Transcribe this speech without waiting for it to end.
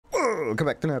Welcome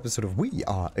back to an episode of We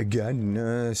Are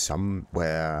Again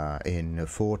somewhere in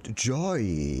Fort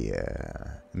Joy.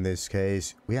 In this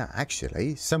case, we are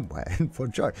actually somewhere in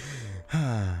Fort Joy.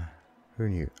 Who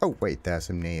knew? Oh, wait, there are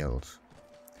some nails.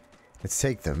 Let's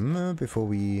take them before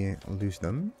we lose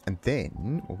them. And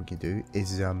then what we can do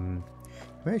is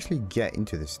we actually get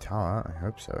into this tower. I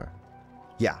hope so.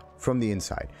 Yeah, from the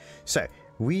inside. So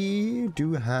we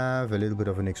do have a little bit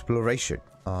of an exploration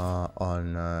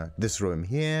on this room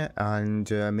here,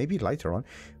 and maybe later on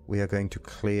we are going to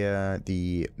clear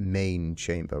the main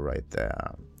chamber right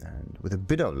there, and with a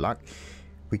bit of luck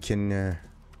we can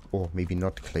or maybe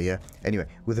not clear, anyway,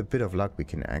 with a bit of luck we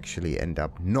can actually end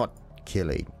up not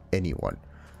killing anyone.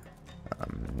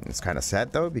 It's kind of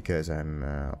sad though, because I'm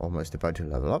almost about to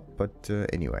level up, but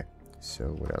anyway. So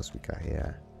what else we got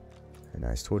here? A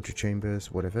nice torture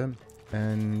chambers, whatever.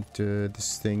 And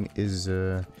this thing is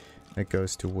it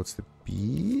goes towards the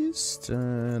beast.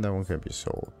 That one can be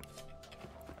sold.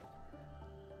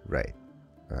 Right.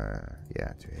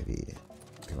 Yeah, too heavy.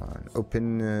 Come on.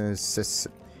 Open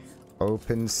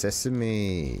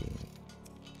sesame.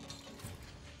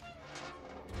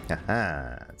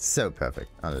 Haha. So perfect.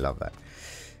 I love that.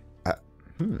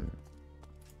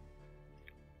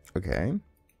 Okay.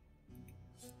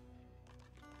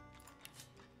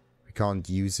 We can't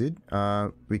use it.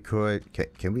 We could...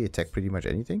 Can we attack pretty much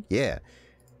anything? Yeah.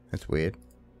 That's weird.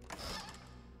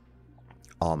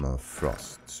 Armor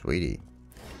frost. Sweetie.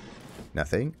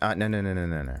 Nothing? No.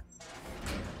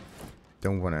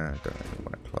 Don't wanna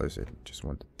close it. Just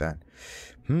wanted that.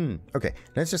 Okay.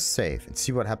 Let's just save and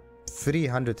see what happens.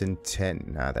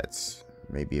 310. Now that's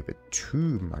maybe a bit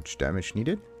too much damage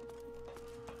needed.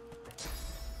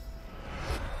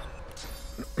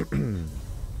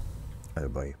 Oh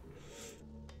boy.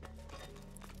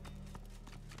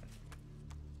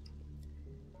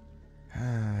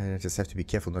 I just have to be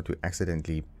careful not to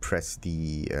accidentally press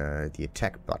the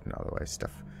attack button, otherwise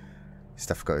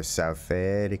stuff goes south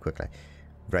fairly quickly.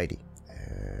 Righty.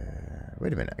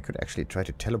 Wait a minute, I could actually try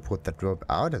to teleport that rope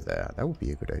out of there. That would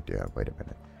be a good idea. Wait a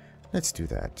minute. Let's do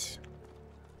that.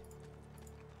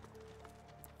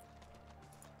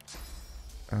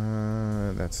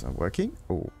 That's not working.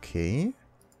 Okay.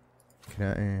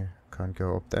 Can't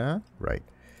go up there. Right.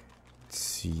 Let's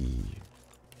see.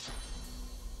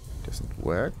 Doesn't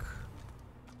work.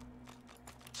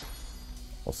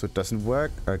 Also doesn't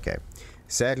work. Okay.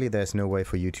 Sadly, there's no way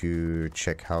for you to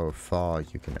check how far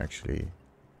you can actually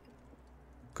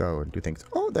go and do things.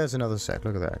 Oh, there's another set.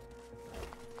 Look at that.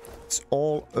 It's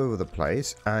all over the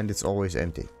place and it's always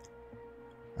empty.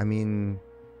 I mean,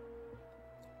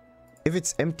 if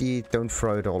it's empty, don't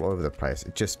throw it all over the place.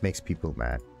 It just makes people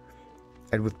mad.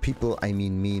 And with people, I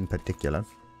mean me in particular.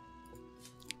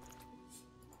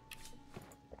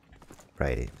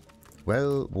 Righty.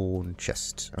 Well-worn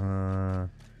chest.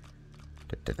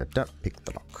 Pick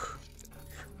the lock.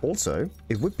 Also,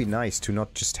 it would be nice to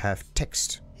not just have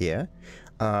text here,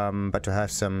 but to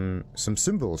have some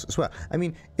symbols as well. I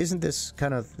mean, isn't this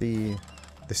kind of the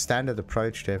standard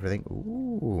approach to everything?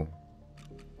 Ooh.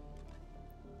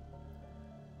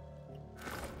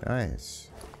 Nice.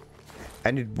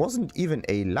 And it wasn't even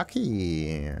a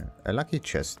lucky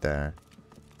chest there.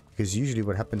 Because usually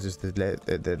what happens is that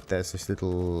there's this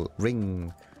little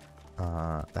ring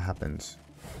that happens.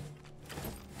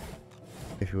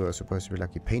 If you were supposed to be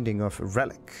lucky. Painting of a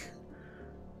relic.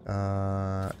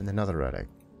 And another relic.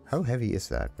 How heavy is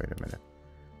that? Wait a minute.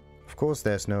 Of course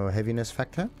there's no heaviness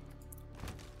factor.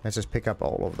 Let's just pick up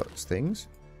all of those things.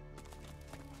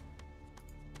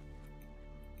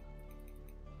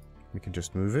 We can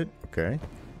just move it. Okay.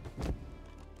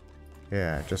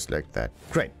 Yeah, just like that.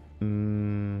 Great.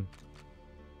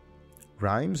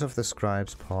 Rhymes of the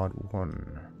Scribes Part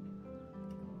 1.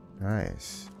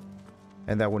 Nice.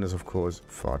 And that one is of course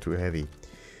far too heavy.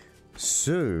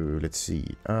 So let's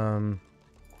see.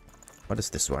 What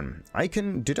is this one? I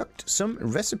can deduct some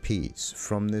recipes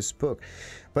from this book,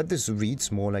 but this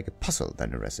reads more like a puzzle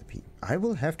than a recipe. I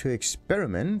will have to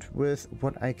experiment with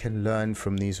what I can learn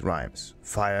from these rhymes.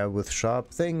 Fire with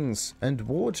sharp things, and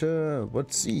water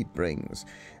what sea brings.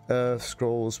 Earth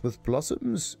scrolls with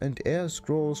blossoms, and air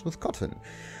scrolls with cotton.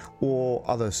 Or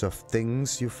other soft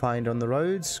things you find on the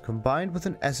roads, combined with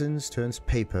an essence turns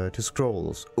paper to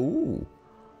scrolls. Ooh.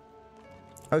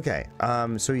 Okay,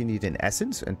 so you need an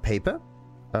essence and paper.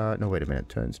 No, wait a minute.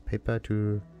 Turns paper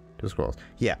to scrolls.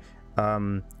 Yeah.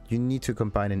 You need to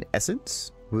combine an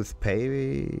essence with paper.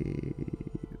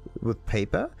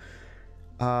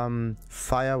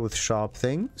 Fire with sharp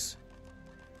things.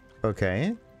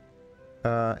 Okay.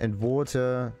 And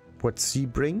water what sea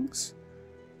brings.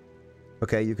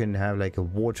 Okay, you can have like a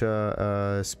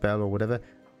water spell or whatever.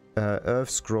 Earth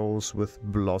scrolls with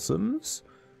blossoms.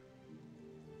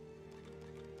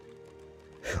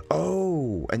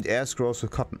 Oh, and air scrolls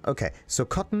with cotton. Okay, so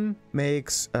cotton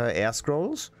makes air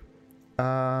scrolls.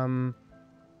 And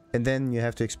then you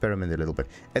have to experiment a little bit.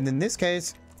 And in this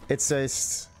case, it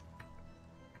says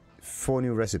 4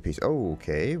 new recipes. Oh,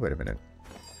 okay, wait a minute.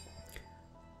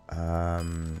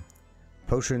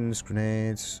 Potions,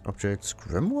 grenades, objects,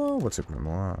 grimoire? What's a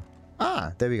grimoire?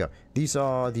 Ah, there we go. These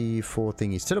are the 4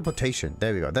 thingies. Teleportation,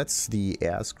 there we go. That's the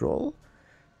air scroll.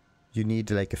 You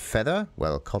need like a feather,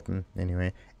 well, cotton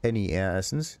anyway, any air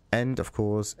essence, and of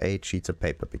course 8 sheets of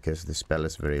paper because the spell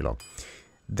is very long.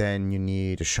 Then you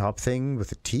need a sharp thing with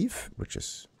the teeth, which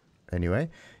is, anyway,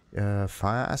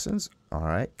 fire essence.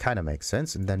 Alright, kind of makes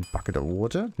sense. And then bucket of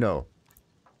water. No.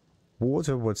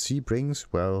 Water, what sea brings?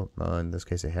 Well, in this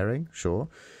case a herring, sure.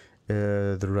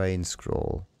 The rain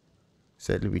scroll.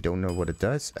 Sadly, we don't know what it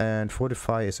does. And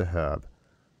fortify is a herb.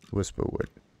 Whisperwood.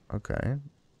 Okay,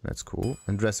 that's cool.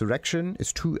 And resurrection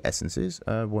is 2 essences.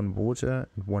 1 water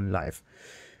and 1 life.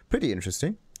 Pretty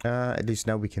interesting. At least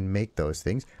now we can make those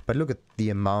things. But look at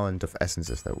the amount of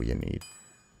essences that we need.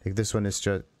 Like this one is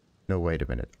just... No, wait a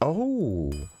minute.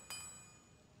 Oh!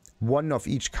 1 of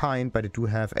each kind, but I do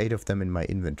have 8 of them in my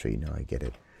inventory. Now I get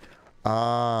it.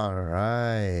 Alright.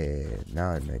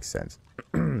 Now it makes sense.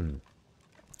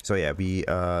 So yeah, we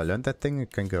learned that thing.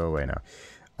 It can go away now.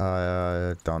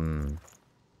 Done.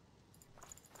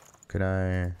 Could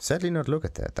I... Sadly not look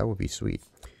at that. That would be sweet.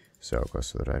 So,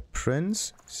 goes to the right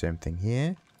prince. Same thing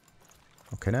here.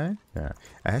 Oh, can I? Yeah.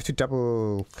 I have to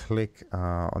double click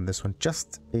on this one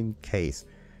just in case.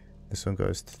 This one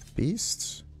goes to the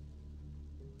beasts.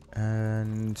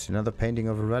 And another painting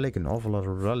of a relic. An awful lot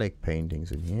of relic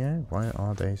paintings in here. Why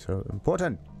are they so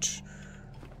important?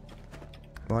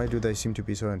 Why do they seem to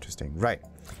be so interesting? Right.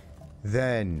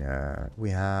 Then we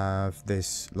have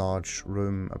this large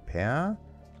room up here.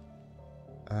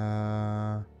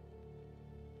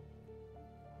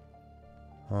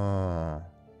 Oh.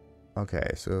 Okay,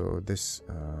 so this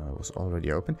was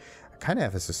already open. I kind of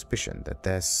have a suspicion that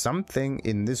there's something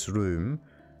in this room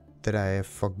that I have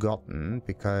forgotten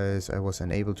because I was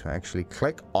unable to actually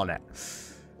click on it.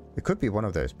 It could be one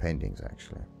of those paintings,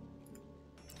 actually.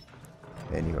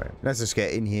 Anyway, let's just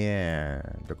get in here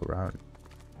and look around.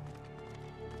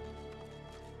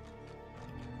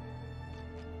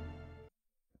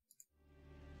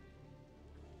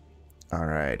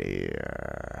 Alrighty.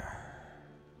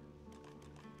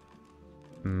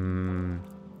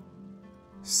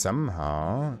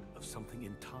 Somehow... Of something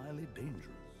entirely dangerous.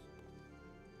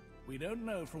 We don't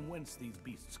know from whence these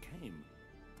beasts came,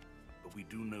 but we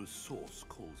do know source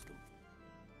calls them.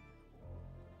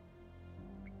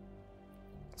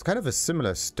 It's kind of a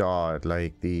similar start,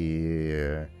 like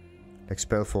the like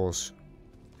Spellforce.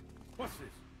 What's this?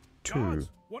 2.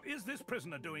 Guards, what is this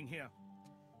prisoner doing here?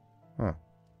 Huh.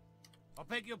 I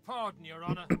beg your pardon, Your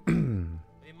Honor.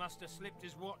 He must have slipped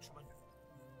his watchman.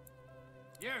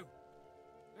 You!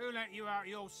 Who let you out of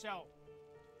your cell?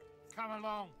 Come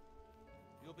along.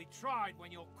 You'll be tried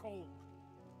when you're called.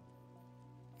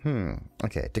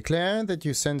 Okay. Declare that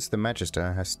you sense the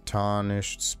Magister has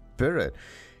tarnished spirit.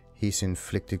 He's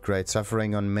inflicted great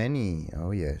suffering on many.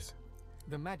 Oh, yes.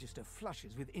 The Magister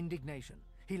flushes with indignation.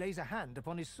 He lays a hand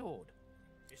upon his sword.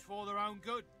 It's for their own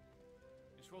good.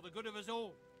 It's for the good of us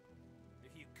all.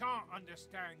 If you can't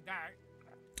understand that...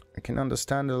 I can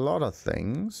understand a lot of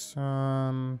things,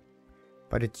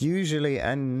 but it usually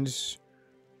ends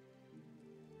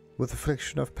with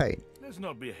affliction of pain. Let's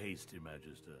not be hasty,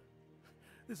 Magister.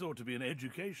 This ought to be an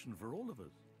education for all of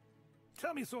us.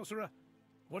 Tell me, sorcerer,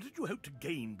 what did you hope to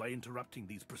gain by interrupting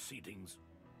these proceedings?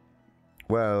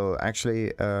 Well,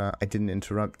 actually, I didn't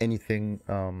interrupt anything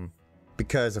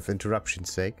because of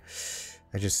interruption's sake.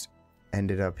 I just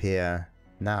ended up here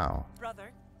now.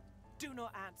 Brother, do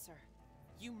not answer.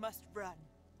 You must run.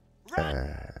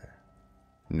 Run!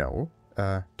 No.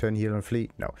 Turn heel and flee?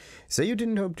 No. Say you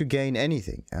didn't hope to gain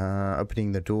anything.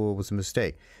 Opening the door was a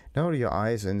mistake. Lower your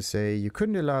eyes and say you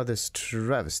couldn't allow this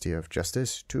travesty of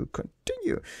justice to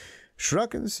continue.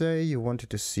 Shrug and say you wanted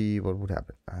to see what would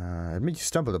happen. Admit you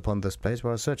stumbled upon this place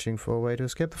while searching for a way to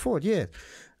escape the fort. Yes.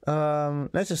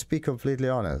 Let's just be completely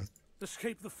honest.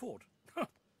 Escape the fort?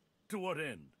 To what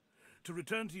end? To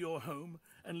return to your home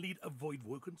and lead a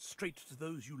voidwoken straight to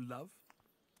those you love?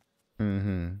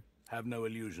 Have no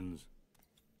illusions.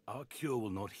 Our cure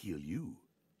will not heal you,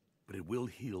 but it will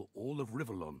heal all of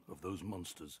Rivellon of those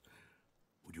monsters.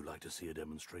 Would you like to see a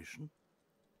demonstration?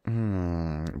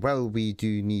 Well, we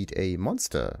do need a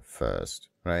monster first,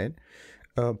 right?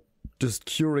 Just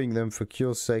curing them for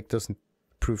cure's sake doesn't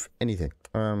prove anything.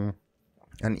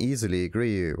 And easily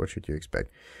agree. What should you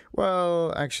expect?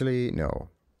 Well, actually, no.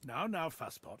 Now,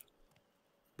 Fasspot.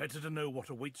 Better to know what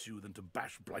awaits you than to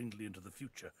bash blindly into the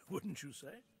future, wouldn't you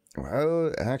say?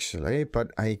 Well, actually,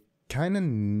 but I kind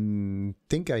of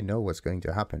think I know what's going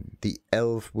to happen. The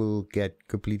elf will get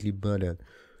completely murdered.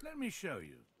 Let me show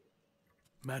you.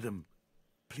 Madam,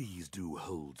 please do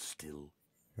hold still.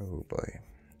 Oh boy.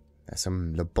 There's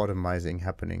some lobotomizing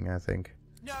happening, I think.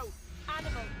 No!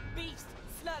 Animal! Beast!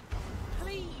 Slug!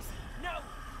 Please! No!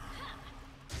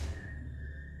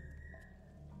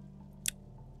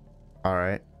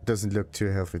 Alright. Doesn't look too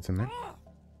healthy to me.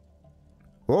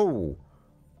 Whoa!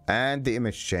 And the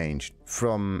image changed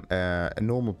from a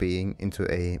normal being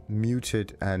into a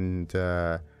muted and...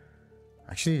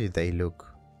 actually, they look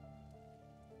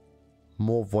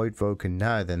more void-woken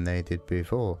now than they did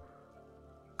before.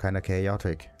 Kind of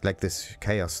chaotic. Like this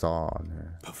chaos star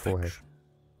on her forehead.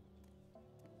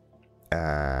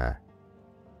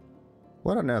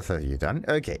 What on earth have you done?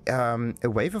 Okay, a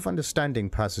wave of understanding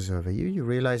passes over you. You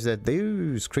realize that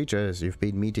those creatures you've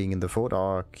been meeting in the fort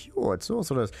are cured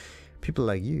sorcerers. People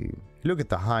like you. Look at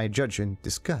the High Judge in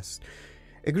disgust.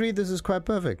 Agreed, this is quite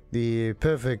perfect. The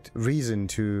perfect reason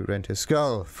to rent his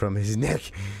skull from his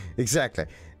neck. Exactly.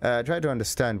 Try to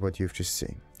understand what you've just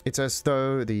seen. It's as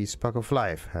though the spark of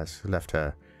life has left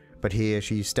her. But here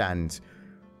she stands.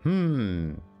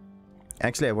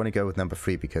 Actually, I want to go with number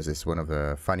 3 because it's one of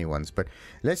the funny ones. But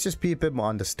let's just be a bit more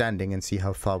understanding and see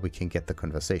how far we can get the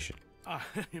conversation. I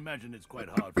imagine it's quite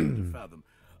hard for you to fathom.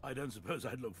 I don't suppose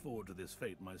I'd look forward to this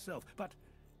fate myself. But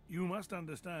you must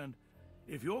understand,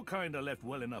 if your kind are left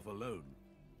well enough alone,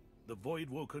 the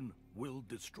Voidwoken will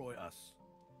destroy us.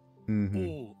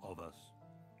 All of us.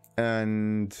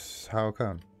 And how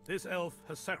come? This elf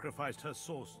has sacrificed her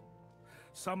source.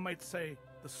 Some might say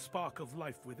the spark of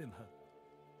life within her.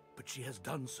 But she has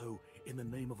done so in the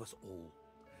name of us all.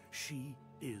 She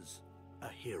is a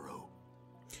hero.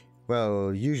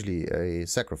 Well, usually a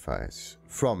sacrifice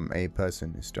from a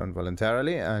person is done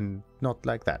voluntarily, and not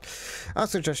like that. I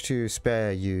suggest to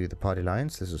spare you the party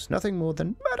lines. This is nothing more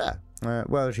than murder.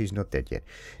 Well, she's not dead yet.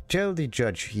 Tell the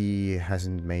judge he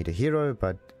hasn't made a hero,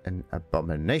 but an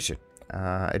abomination.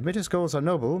 Admit his goals are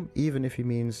noble, even if he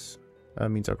means are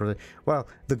grotesque. Well,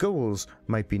 the goals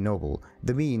might be noble.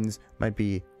 The means might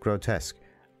be grotesque.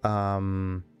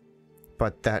 But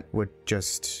that would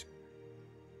just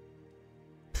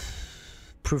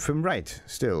prove him right,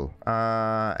 still.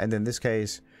 And in this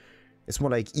case, it's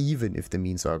more like even if the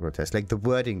means are grotesque. Like, the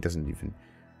wording doesn't even...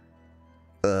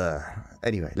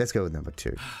 Anyway, let's go with number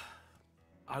 2.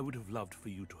 I would have loved for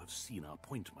you to have seen our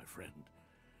point, my friend.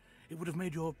 It would have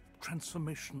made your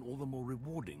transformation all the more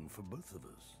rewarding for both of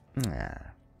us.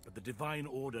 But the Divine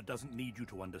Order doesn't need you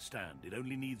to understand. It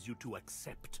only needs you to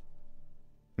accept.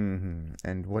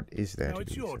 And what is that? Now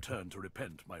it's your turn to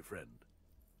repent, my friend.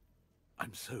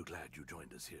 I'm so glad you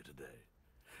joined us here today.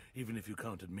 Even if you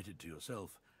can't admit it to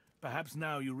yourself, perhaps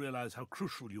now you realize how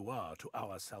crucial you are to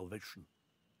our salvation.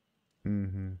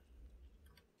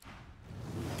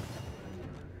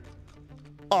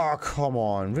 Oh, come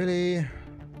on, really?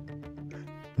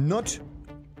 Not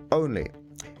only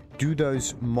do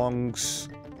those monks...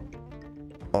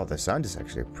 Oh, the sound is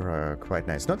actually quite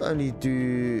nice. Not only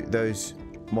do those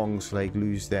monks, like,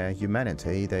 lose their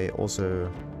humanity, they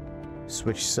also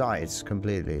switch sides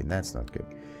completely, and that's not good.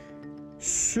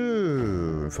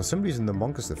 So, for some reason the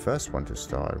monk is the first one to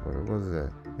start. What was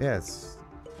it? Yeah, it's...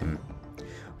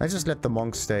 Let's just let the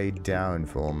monk stay down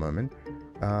for a moment.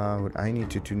 What I need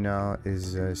to do now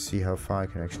is see how far I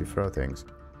can actually throw things.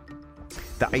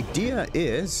 The idea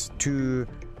is to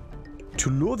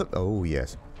lure them... Oh,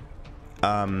 yes.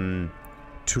 To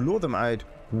lure them out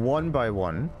one by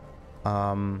one.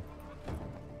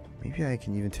 Maybe I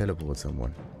can even teleport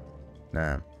someone.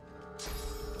 Nah.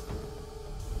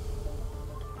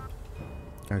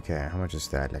 Okay, how much is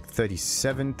that? Like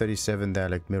 37, 37, they're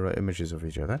like mirror images of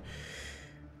each other.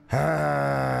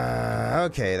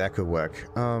 Okay, that could work.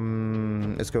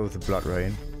 Let's go with the Blood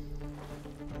Rain.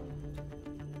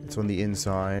 It's on the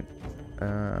inside.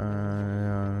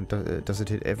 Does it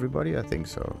hit everybody? I think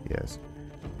so, yes.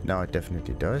 Now it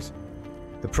definitely does.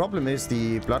 The problem is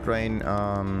the Blood Rain,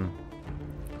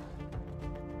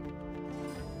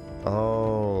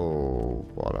 oh,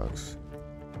 bollocks.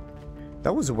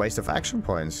 That was a waste of action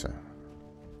points.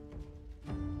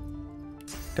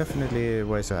 Definitely a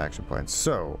waste of action points.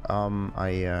 So,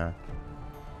 that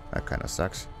kind of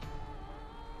sucks.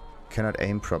 Cannot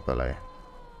aim properly.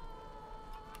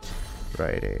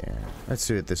 Righty. Let's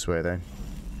do it this way then.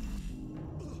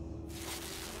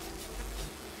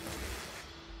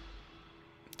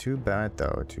 Too bad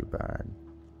though, too bad.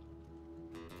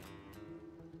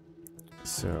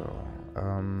 So,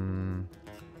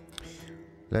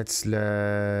 let's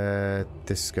let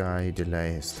this guy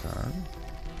delay his turn.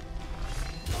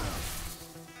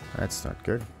 That's not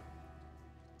good.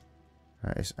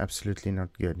 That is absolutely not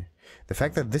good. The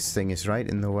fact that this thing is right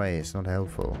in the way is not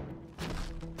helpful.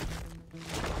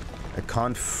 I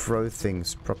can't throw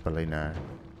things properly now.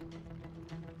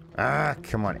 Ah,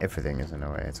 come on. Everything is in the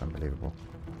way. It's unbelievable.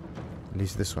 At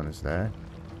least this one is there.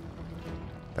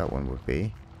 That one would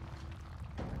be.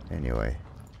 Anyway.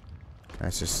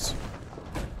 Let's just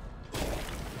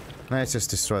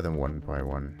destroy them one by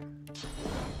one.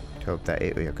 To hope that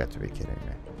it... You've got to be kidding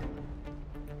me.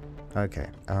 Okay.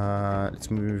 Let's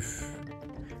move...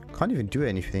 Can't even do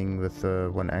anything with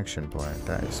one action point.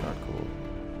 That is not cool.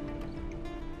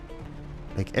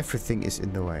 Like, everything is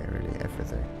in the way, really.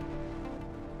 Everything.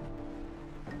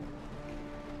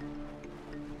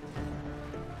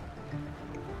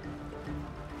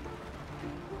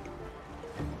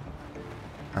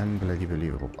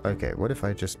 Unbelievable. Okay, what if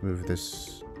I just move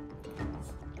this?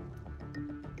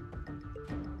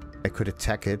 I could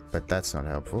attack it, but that's not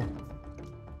helpful.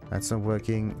 That's not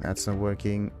working. That's not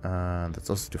working. That's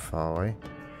also too far away.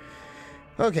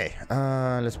 Okay,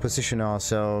 let's position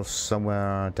ourselves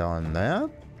somewhere down there.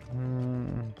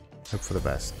 Hope for the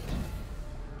best.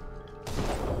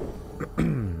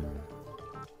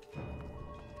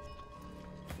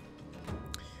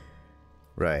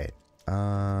 Right.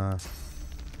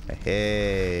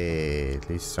 Hey, at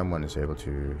least someone is able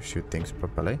to shoot things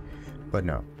properly. But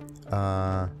no.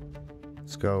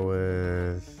 Let's go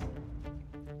with...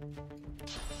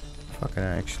 How can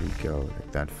I actually go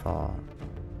like that far?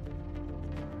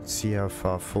 Let's see how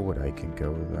far forward I can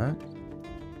go with that.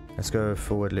 Let's go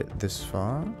forward this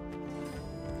far.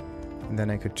 And then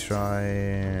I could try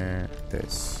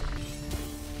this.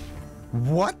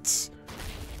 What?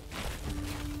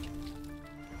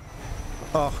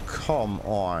 Oh, come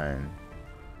on.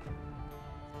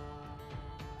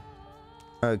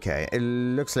 Okay, it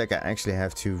looks like I actually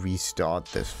have to restart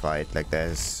this fight. Like,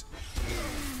 there's...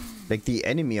 Like, the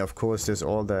enemy, of course, does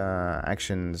all the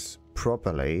actions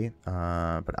properly.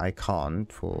 But I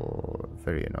can't for a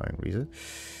very annoying reason.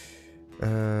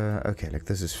 Okay, like,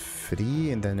 this is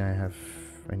 3. And then I have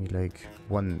only, like,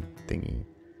 1 thingy.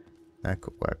 That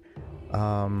could work.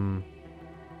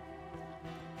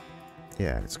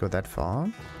 Yeah, let's go that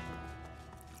far.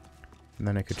 And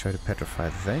then I could try to petrify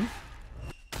the thing.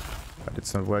 But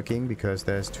it's not working because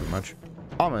there's too much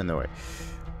armor in the way.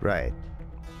 Right.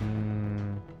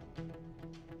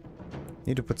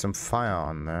 Need to put some fire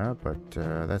on there, but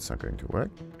that's not going to work.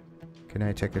 Can I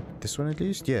attack this one at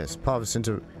least? Yes, path is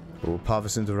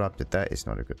interrupted. That is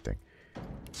not a good thing.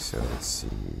 So let's see.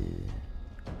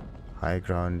 High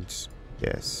ground.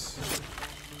 Yes.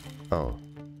 Oh.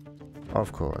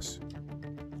 Of course.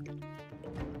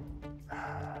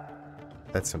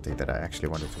 That's something that I actually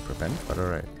wanted to prevent, but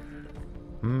alright.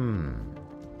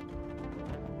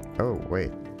 Oh,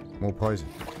 wait. More poison.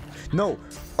 No!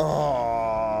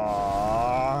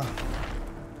 Oh!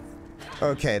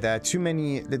 Okay, there are too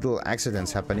many little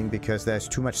accidents happening because there's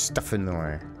too much stuff in the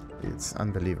way. It's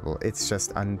unbelievable. It's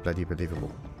just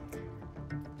unbelievable.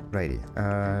 Righty.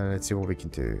 Let's see what we can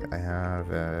do. I have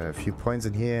a few points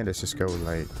in here. Let's just go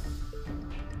like...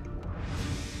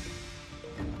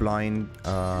 blind,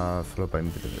 followed by a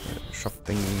bit of a shot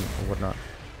thing or whatnot.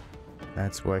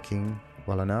 That's working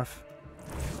well enough.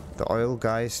 The oil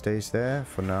guy stays there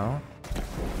for now.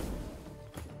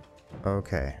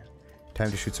 Okay.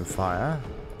 Time to shoot some fire.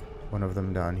 One of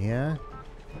them down here.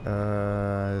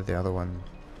 The other one.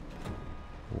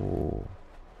 Ooh.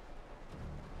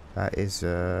 That is,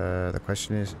 the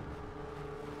question is...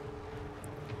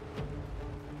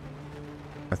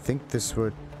 I think this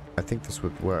would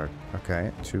work.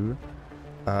 Okay, 2.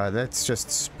 Let's just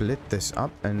split this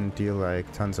up and deal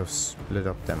like tons of split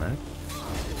up damage.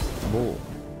 Whoa.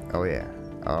 Oh yeah.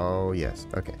 Oh yes.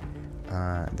 Okay.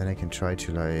 Then I can try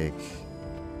to like...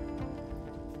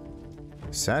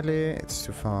 Sadly, it's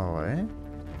too far away.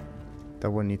 That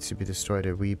one needs to be destroyed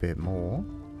a wee bit more.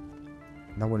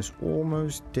 That one is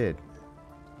almost dead.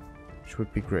 Which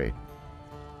would be great.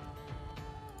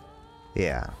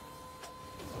 Yeah.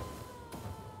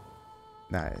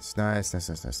 Nice.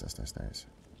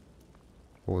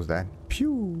 What was that?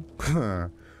 Pew!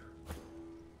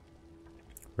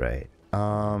 Right.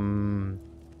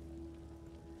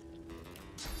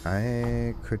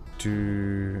 I could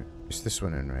do... Is this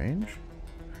one in range?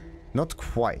 Not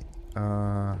quite.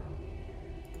 But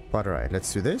alright,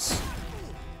 let's do this.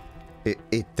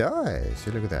 It does.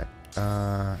 Look at that.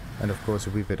 And of course a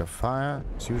wee bit of fire,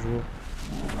 as usual.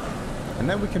 And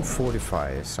then we can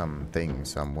fortify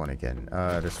someone again.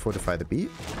 Let's fortify the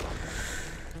beast.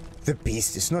 The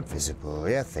beast is not visible.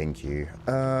 Yeah, thank you.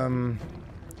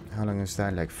 How long is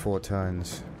that? Like 4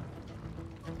 turns.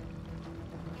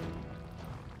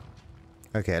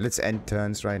 Okay, let's end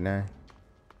turns right now.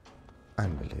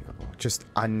 Unbelievable. Just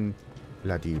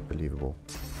un-bloody believable.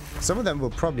 Some of them will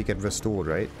probably get restored,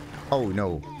 right? Oh,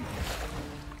 no.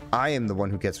 I am the one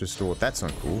who gets restored. That's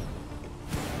not cool.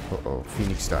 Uh-oh.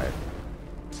 Phoenix died.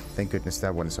 Thank goodness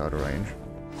that one's out of range.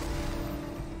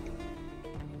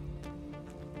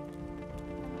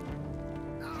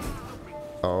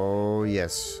 Oh,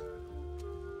 yes.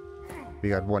 We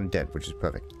got 1 dead, which is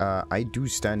perfect. I do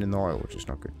stand in the oil, which is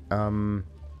not good.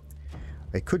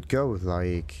 I could go with,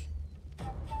 like...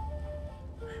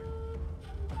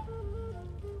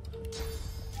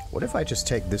 What if I just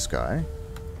take this guy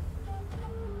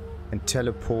and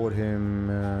teleport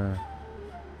him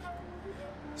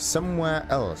somewhere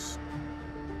else?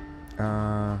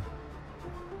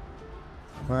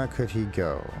 Where could he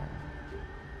go?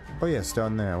 Oh yes,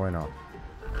 down there, why not?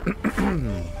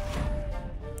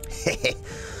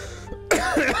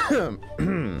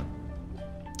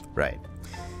 Right.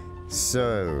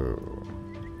 So...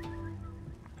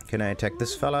 Can I attack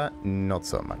this fella? Not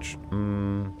so much.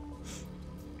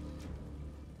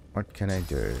 What can I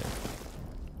do?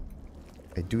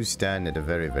 I do stand at a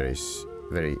very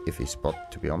iffy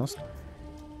spot, to be honest.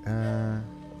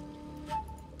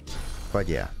 But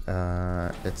yeah,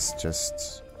 let's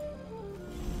just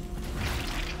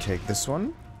take this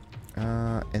one.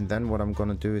 And then what I'm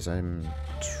gonna do is I'm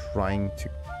trying to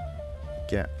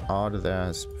get out of there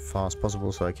as far as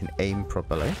possible so I can aim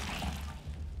properly.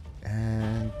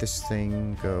 And this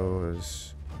thing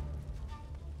goes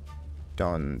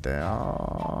down there.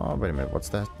 Wait a minute, what's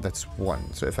that? That's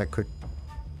 1. So if I could...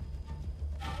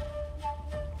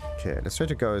 Okay, let's try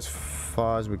to go as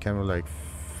far as we can with like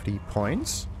 3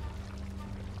 points.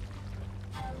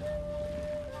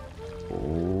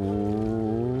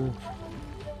 Oh.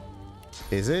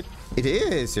 Is it? It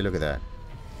is! You look at that.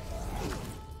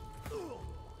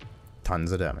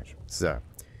 Tons of damage. So.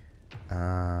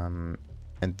 And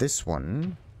this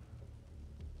one...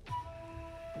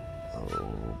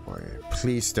 Oh boy.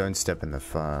 Please don't step in the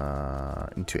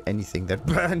into anything that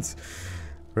burns.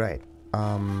 Right.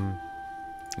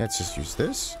 Let's just use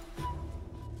this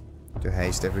to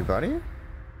haste everybody.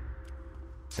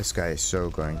 This guy is so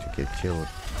going to get killed.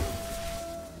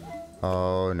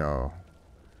 Oh no.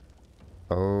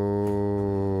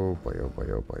 Oh boy, oh boy,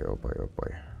 oh boy, oh boy, oh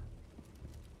boy.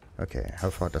 Okay, how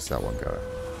far does that one go?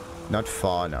 Not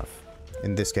far enough.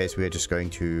 In this case, we are just going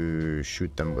to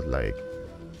shoot them with like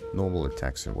normal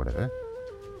attacks or whatever.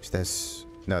 Is there's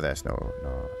no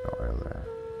oil there.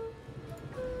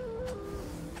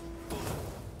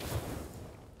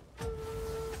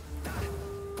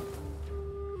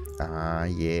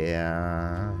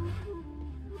 Yeah.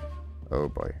 Oh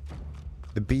boy.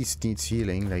 The beast needs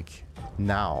healing, like,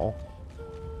 now.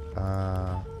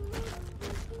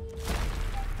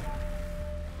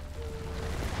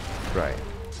 Right.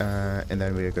 And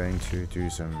then we are going to do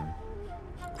some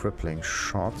crippling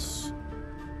shots.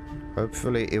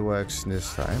 Hopefully it works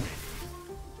this time.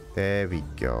 There we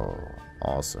go.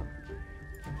 Awesome.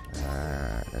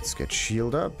 Let's get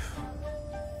shield up.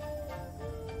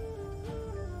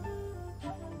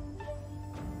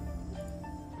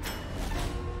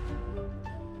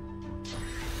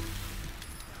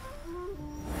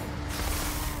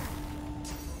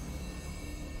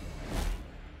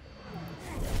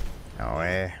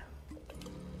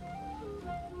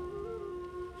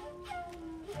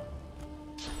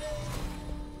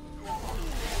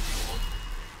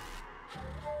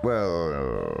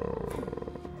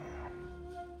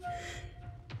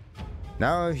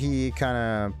 Now he kind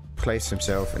of placed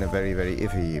himself in a very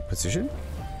iffy position.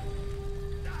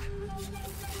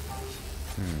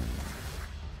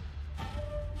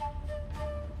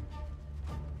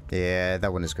 Yeah,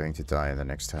 that one is going to die the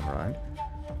next time around.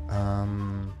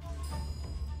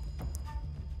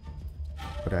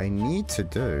 What I need to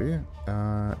do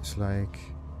is like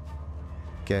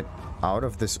get out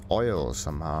of this oil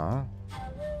somehow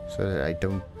so that I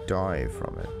don't die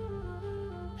from it.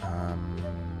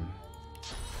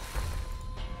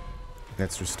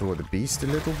 Let's restore the beast a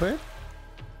little bit.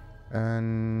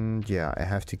 And yeah, I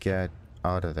have to get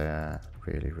out of there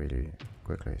really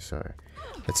quickly. So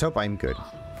let's hope I'm good.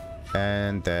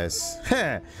 And there's...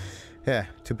 yeah,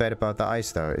 too bad about the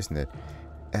ice though, isn't it?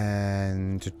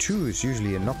 And 2 is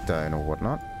usually a knockdown or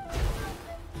whatnot.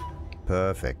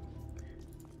 Perfect.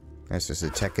 Let's just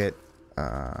attack it.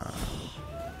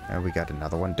 And we got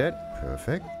another one dead.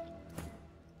 Perfect.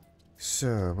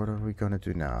 So, what are we gonna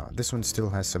do now? This one still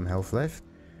has some health left.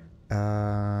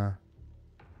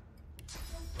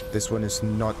 This one is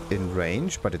not in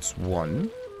range, but it's 1.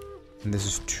 And this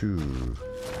is 2.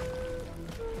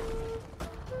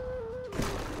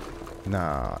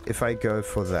 Now, if I go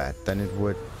for that, then it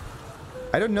would...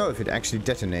 I don't know if it actually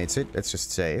detonates it. Let's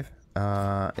just save.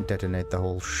 And detonate the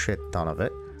whole shit ton of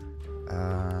it.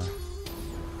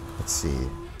 Let's see.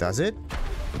 Does it?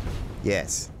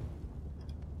 Yes.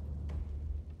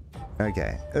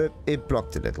 Okay. It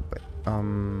blocked a little bit.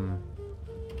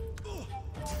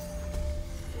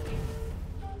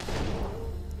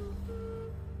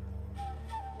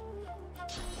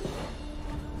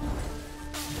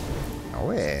 Oh,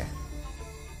 yeah.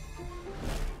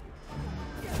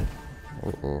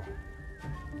 Uh-oh.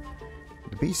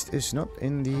 The beast is not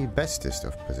in the bestest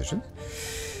of positions.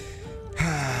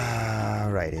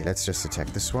 Alrighty, let's just attack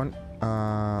this one.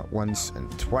 Once and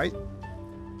twice.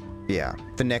 Yeah,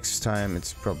 the next time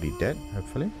it's probably dead,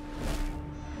 hopefully.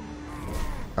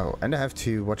 Oh, and I have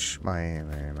to watch my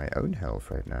own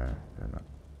health right now. I don't know.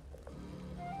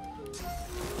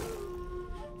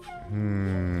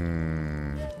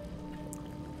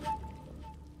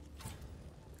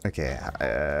 Okay,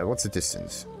 what's the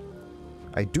distance?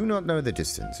 I do not know the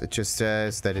distance. It just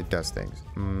says that it does things.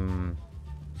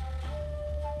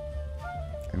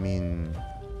 I mean,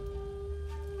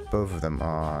 both of them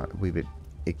are a wee bit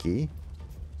icky.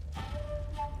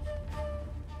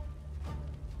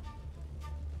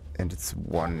 And it's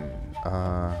 1.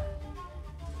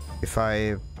 If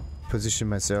I position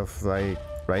myself like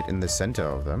right in the center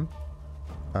of them,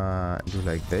 do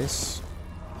like this.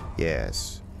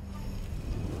 Yes.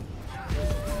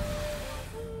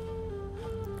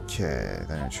 Okay,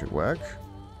 then it should work.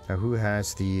 Now, who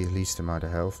has the least amount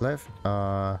of health left?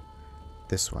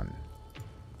 This one.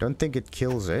 Don't think it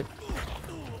kills it.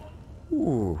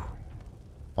 Ooh.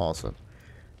 Awesome.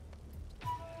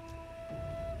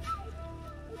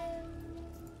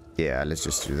 Yeah, let's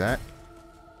just do that.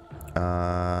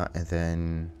 And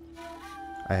then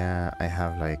I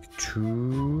have like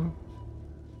 2.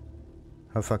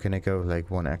 How far can I go? Like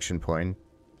 1 action point.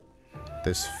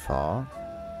 This far.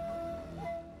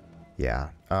 Yeah.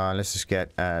 Let's just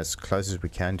get as close as we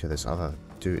can to this other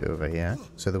dude over here,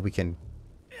 so that we can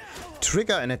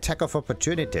trigger an attack of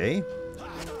opportunity,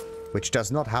 which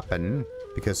does not happen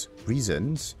because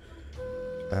reasons.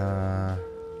 All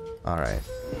right.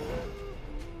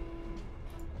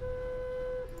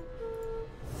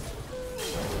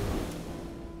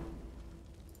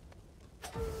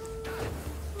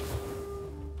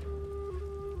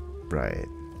 Right.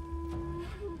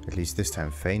 At least this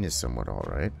time Fane is somewhat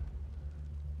alright.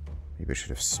 Maybe I should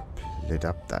have split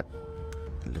up that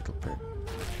a little bit.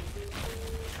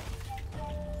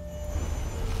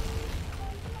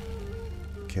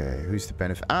 Okay, who's the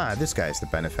benefactor? Ah, this guy is the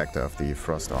benefactor of the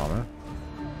frost armor.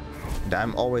 And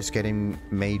I'm always getting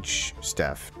mage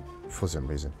staff for some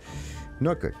reason.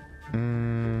 Not good.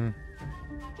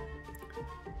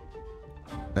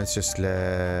 Let's just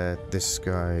let this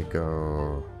guy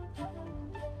go.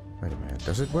 Wait a minute,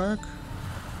 does it work?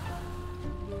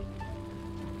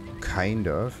 Kind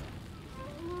of.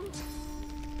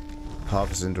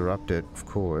 Path is interrupted, of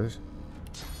course.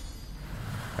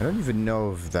 I don't even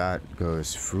know if that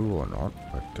goes through or not,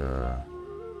 but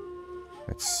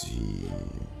let's see.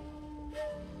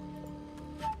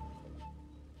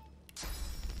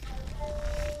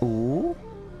 Ooh.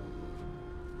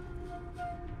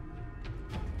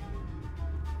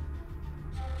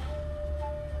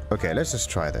 Okay, let's just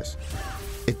try this.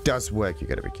 It does work, you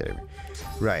gotta be kidding me.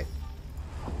 Right.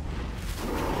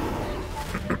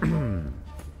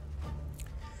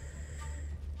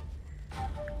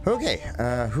 Okay,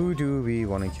 who do we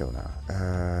want to kill now?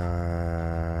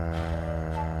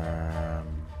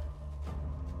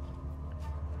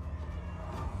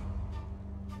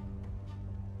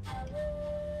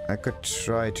 I could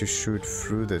try to shoot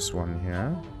through this one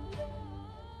here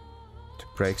to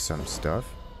break some stuff.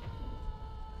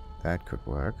 That could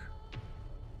work.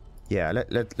 Yeah,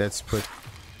 let's put...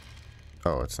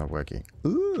 Oh, it's not working.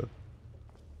 Ooh.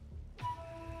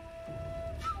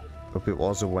 But we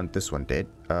also want this one dead.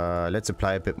 Let's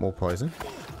apply a bit more poison.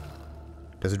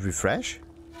 Does it refresh?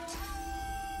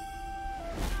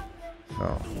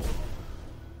 Oh.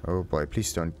 Oh boy,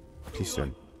 please don't. Please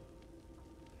don't.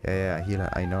 Yeah, healer.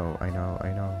 I know.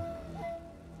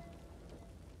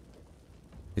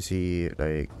 Is he,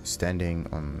 like, standing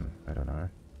on... I don't know.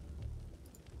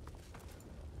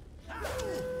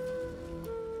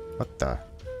 What the?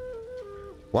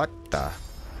 What the?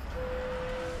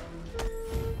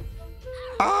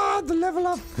 Ah, the level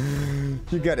up!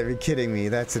 You gotta be kidding me.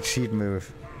 That's a cheat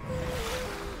move.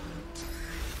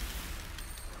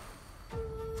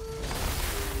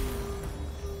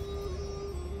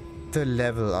 the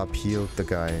level up healed the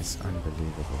guys.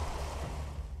 Unbelievable.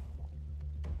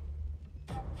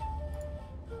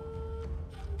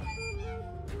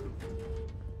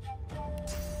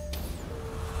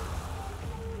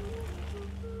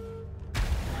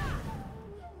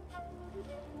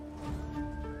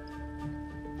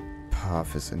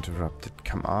 Path is interrupted.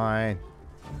 Come on.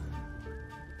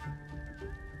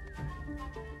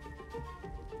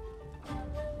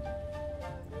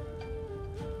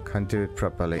 Can't do it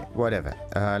properly. Whatever.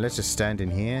 Let's just stand in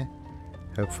here.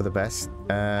 Hope for the best.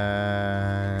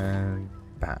 And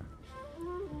bam.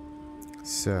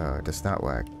 So, does that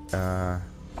work?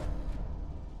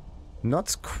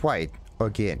 Not quite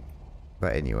again.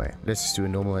 But anyway, let's just do a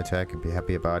normal attack and be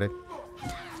happy about it.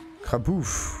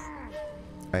 Kaboof.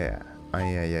 Oh yeah. Oh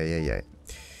yeah.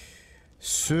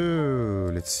 So,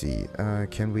 let's see.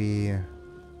 Can we...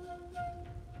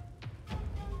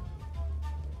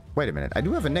 Wait a minute. I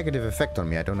do have a negative effect on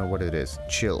me. I don't know what it is.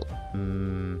 Chill.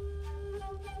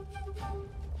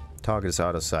 Target is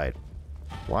out of sight.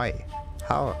 Why?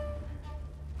 How?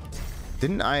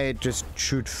 Didn't I just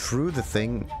shoot through the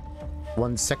thing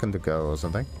 1 second ago or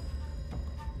something?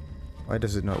 Why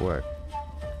does it not work?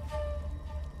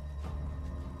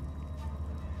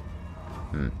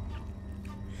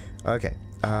 Okay.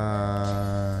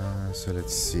 So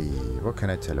let's see. What can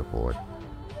I teleport?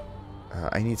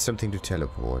 I need something to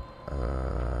teleport.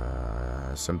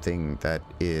 Something that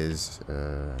is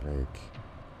like...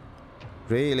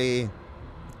 Really?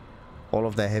 All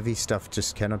of the heavy stuff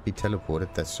just cannot be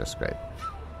teleported. That's just great.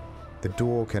 The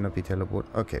door cannot be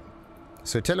teleported. Okay.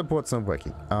 So teleport's not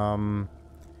working.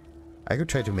 I could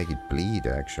try to make it bleed,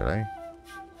 actually.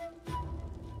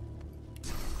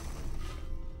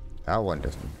 That one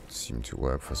doesn't seem to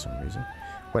work for some reason.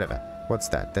 Whatever. What's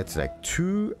that? That's like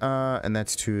 2, and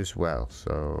that's 2 as well.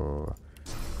 So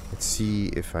let's see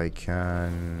if I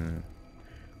can...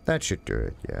 That should do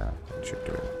it. Yeah, that should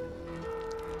do it.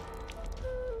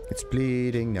 It's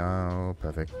bleeding now.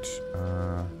 Perfect.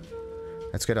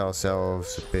 Let's get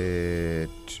ourselves a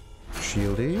bit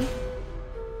shieldy.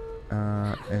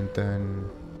 And then...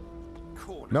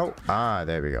 No! Ah,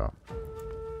 there we go.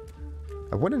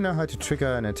 I want to know how to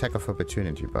trigger an attack of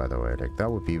opportunity, by the way. Like, that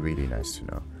would be really nice to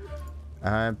know.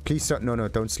 Please don't... No,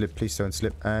 don't slip. Please don't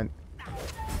slip. And...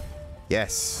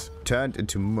 Yes! Turned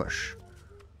into mush.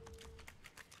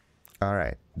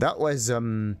 Alright. That was,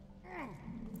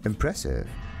 impressive.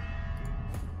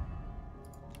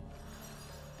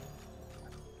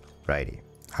 Righty.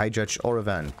 High Judge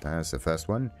Orivand. That's the first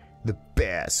one. The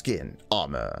bear skin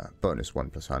armor. Bonus 1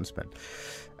 plus Huntsman.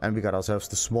 And we got ourselves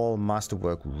the small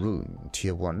masterwork rune.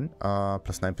 Tier 1.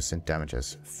 Plus 9% damage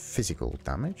as physical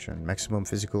damage. And maximum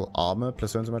physical armor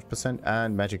plus so much percent.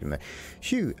 And magic in there.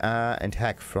 Hue and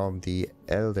hack from the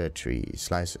elder tree.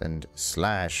 Slice and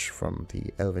slash from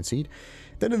the elven seed.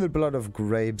 Then in the blood of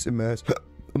Graves immerse.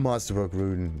 A masterwork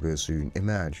rune will soon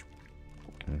emerge.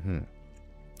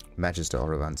 Magister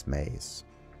Orivand's maze.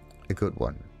 A good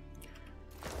one.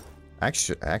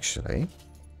 Actually,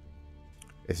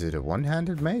 is it a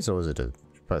one-handed maze or is it a...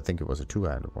 I think it was a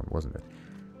two-handed one, wasn't it?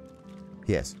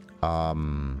 Yes.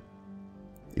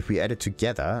 If we add it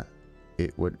together,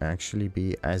 it would actually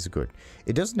be as good.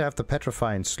 It doesn't have the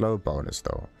petrify and slow bonus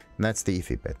though, and that's the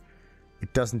iffy bit.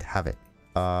 It doesn't have it.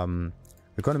 We're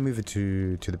gonna move it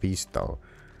to the beast though.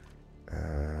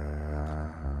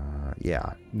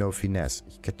 Yeah, no finesse.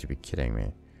 You got to be kidding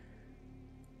me.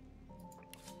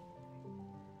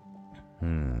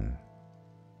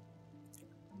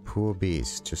 Poor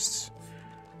beast, just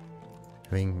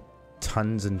having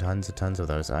tons and tons of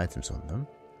those items on them.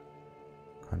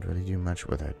 Can't really do much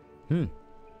with it.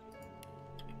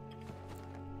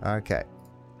 Okay.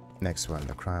 Next one,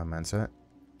 the Cryomancer.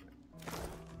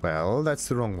 Well, that's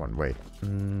the wrong one. Wait.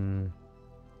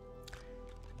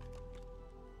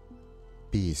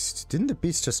 Beast. Didn't the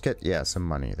beast just get... Yeah, some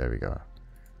money. There we go.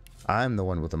 I'm the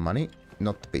one with the money,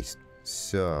 not the beast.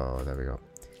 So, there we go.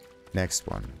 Next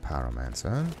one,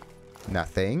 Pyromancer.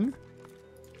 Nothing.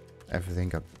 Everything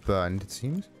got burned, it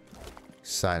seems.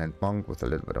 Silent Monk with a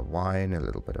little bit of wine, a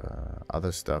little bit of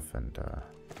other stuff, and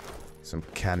some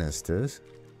canisters.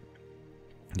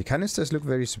 The canisters look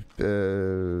very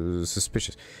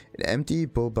suspicious. An empty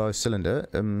bullbow cylinder,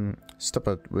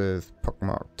 stoppered with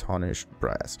pockmarked tarnished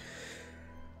brass.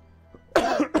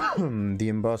 The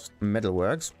embossed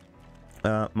metalworks.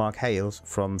 Mark Hales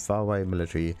from faraway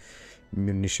military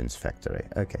munitions factory.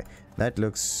 Okay, that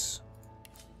looks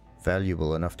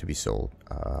valuable enough to be sold.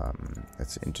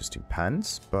 That's interesting.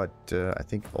 Pants, but I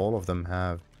think all of them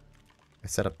have a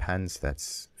set of pants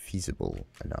that's feasible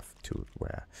enough to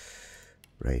wear.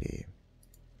 Righty.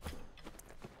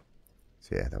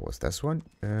 So yeah, that was this one.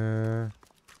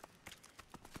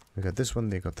 We got this one,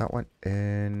 they got that one.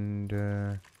 And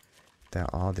there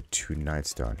are the 2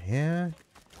 knights down here.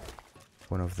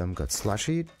 One of them got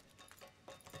slushied.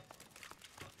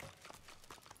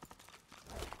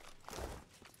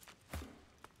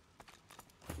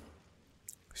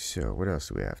 So what else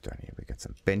do we have down here? We got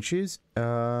some benches.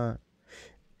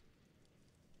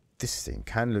 This thing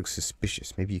kind of looks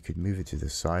suspicious. Maybe you could move it to the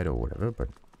side or whatever, but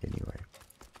anyway.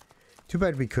 Too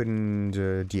bad we couldn't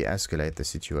de-escalate the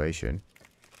situation.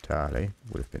 Entirely.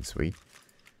 Would have been sweet.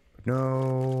 But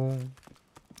no.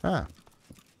 Ah.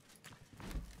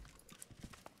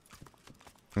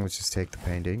 Let's just take the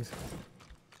paintings.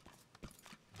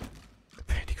 The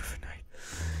painting of a knight.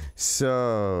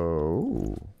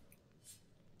 So...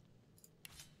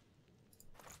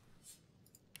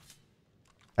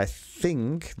 I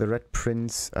think the Red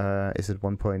Prince is at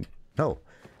one point... No,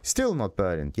 still not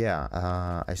burdened. Yeah,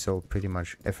 I sold pretty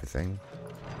much everything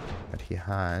that he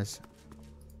has.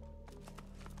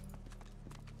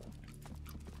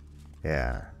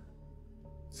 Yeah.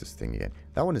 It's this thing again.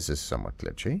 That one is just somewhat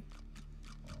glitchy.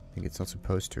 I think it's not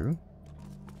supposed to.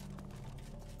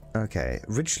 Okay,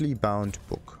 richly bound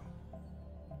book.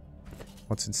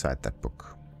 What's inside that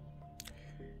book?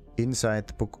 Inside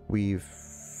the book we've...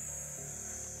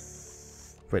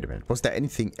 Wait a minute. Was there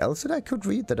anything else that I could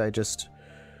read that I just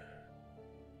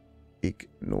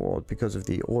ignored because of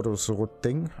the auto sword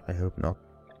thing? I hope not.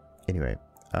 Anyway,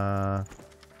 the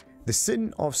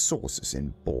sin of source is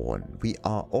inborn. We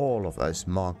are all of us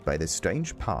marked by this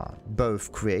strange power,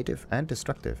 both creative and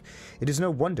destructive. It is no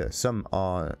wonder some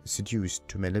are seduced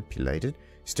to manipulate it.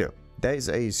 Still, there is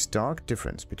a stark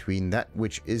difference between that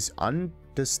which is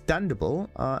understandable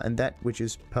and that which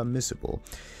is permissible.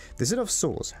 The sin of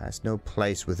source has no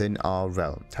place within our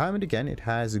realm. Time and again it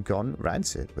has gone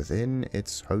rancid within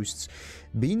its hosts,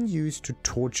 being used to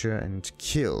torture and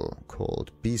kill,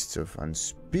 called beasts of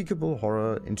unspeakable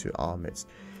horror into our midst.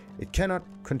 It cannot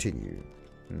continue.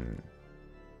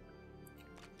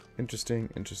 Interesting,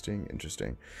 interesting,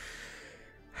 interesting.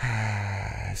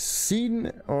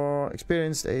 Seen or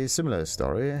experienced a similar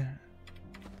story.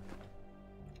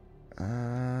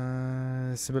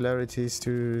 Similarities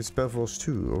to Spellforce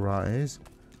 2 arise.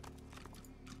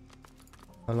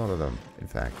 A lot of them, in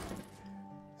fact.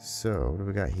 So, what do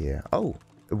we got here? Oh,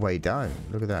 way down.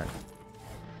 Look at that.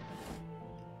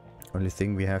 Only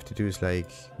thing we have to do is like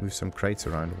move some crates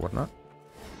around and whatnot.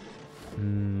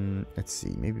 Let's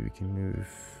see. Maybe we can move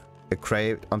a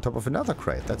crate on top of another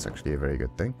crate. That's actually a very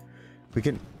good thing. We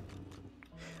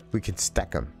can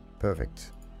stack them.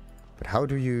 Perfect. But how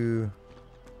do you...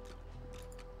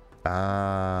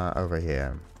 over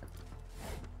here.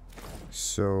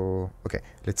 So, okay,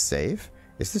 let's save.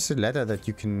 Is this a ladder that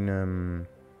you can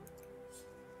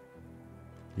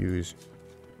use?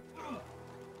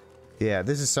 Yeah,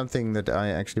 this is something that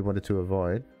I actually wanted to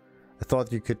avoid. I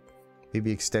thought you could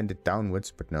maybe extend it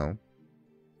downwards, but no.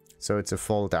 So it's a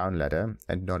fall down ladder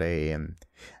and not a...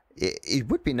 it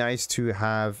would be nice to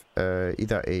have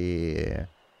either a...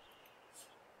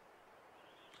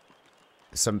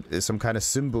 some kind of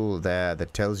symbol there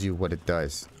that tells you what it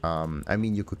does. I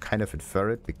mean, you could kind of infer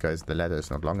it because the ladder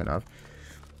is not long enough.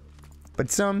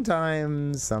 But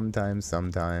sometimes,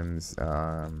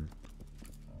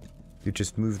 you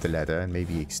just move the ladder and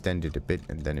maybe extend it a bit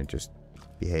and then it just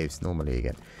behaves normally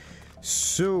again.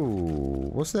 So,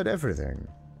 was that everything?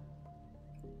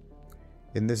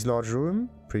 In this large room?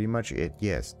 Pretty much it,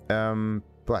 yes.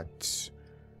 But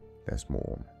there's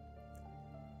more.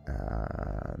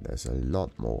 There's a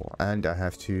lot more. And I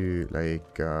have to,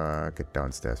 like, get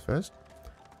downstairs first.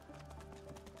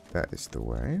 That is the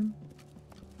way.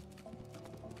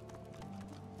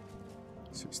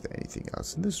 So is there anything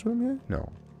else in this room here?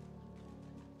 No.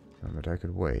 But I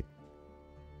could wait.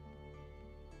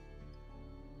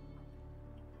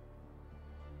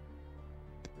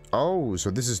 Oh, so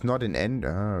this is not an end.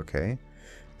 Oh, okay.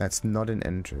 That's not an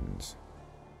entrance.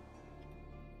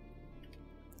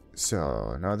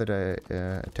 So, now that I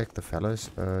attack the fellas,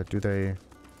 do they...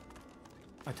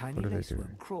 A tiny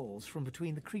laceworm crawls from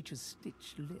between the creature's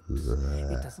stitched lips.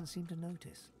 It doesn't seem to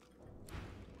notice.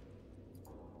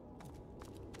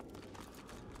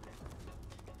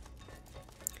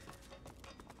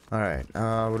 Alright,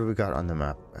 what do we got on the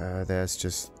map? There's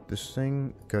just this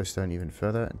thing, goes down even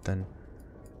further, and then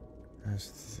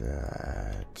there's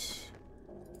that.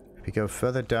 If we go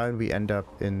further down, we end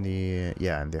up in the,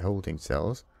 yeah, in the holding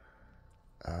cells.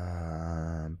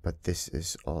 But this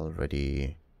is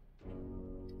already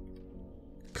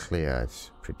cleared,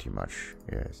 pretty much,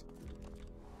 yes.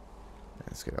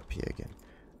 Let's get up here again.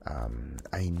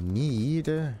 I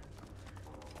need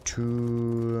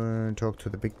to talk to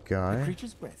the big guy. The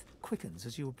creature's breath quickens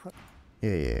as you approach.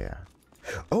 Yeah.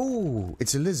 Oh,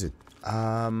 it's a lizard.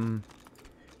 That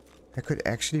could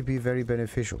actually be very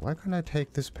beneficial. Why can't I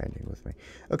take this painting with me?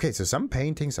 Okay, so some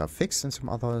paintings are fixed and some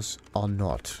others are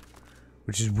not.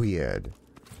 Which is weird.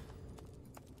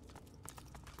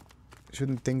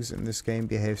 Shouldn't things in this game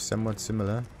behave somewhat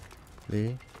similarly?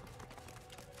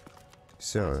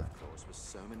 So. Of course, was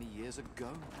so many years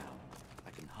ago now.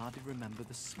 I can hardly remember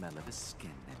the smell of his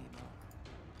skin anymore.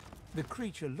 The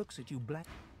creature looks at you black,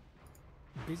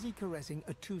 busy caressing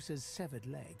Atusa's severed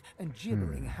leg and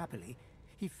gibbering happily.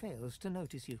 He fails to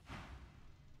notice you.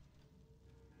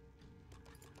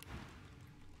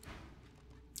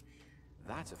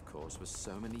 That, of course, was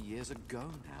so many years ago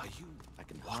now. I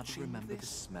can hardly remember the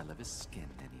smell of his skin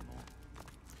anymore.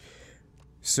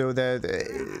 So that...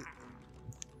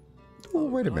 oh,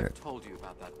 wait a minute. I've told you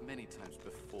about that many times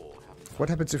before, haven't I? What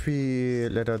happens if we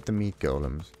let out the meat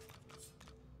golems?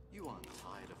 You aren't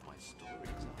tired of my stories, are you?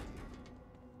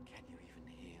 Can you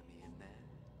even hear me in there?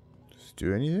 Just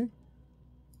do anything?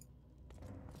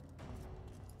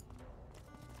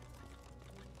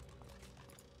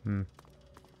 That,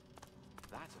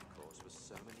 of course, was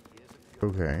so many years ago.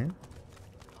 Okay.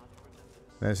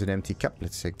 There's an empty cup.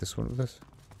 Let's take this one with us.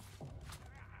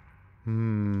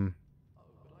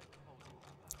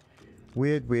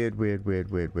 Weird.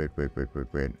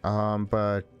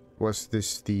 But was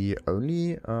this the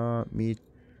only meat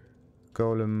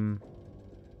golem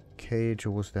cage,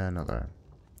 or was there another?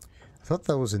 I thought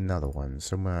there was another one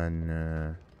somewhere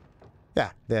in...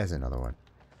 yeah, there's another one.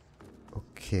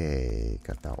 Okay,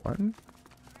 got that one.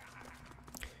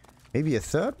 Maybe a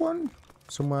third one?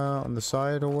 Somewhere on the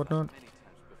side or whatnot?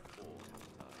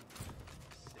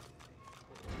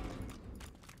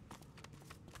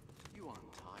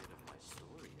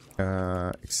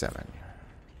 Examine.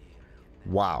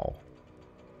 Wow.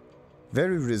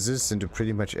 Very resistant to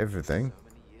pretty much everything.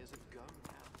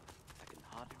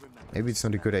 Maybe it's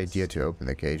not a good idea to open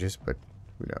the cages, but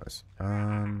who knows.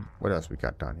 What else we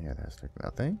got down here? There's like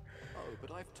nothing. Oh,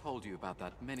 but I've told you about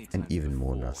that many times. And even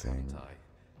more before, nothing. haven't I?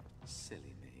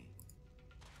 Silly me.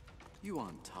 You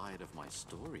aren't tired of my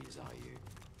stories, are you?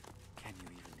 Can you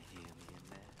even hear me in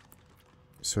there?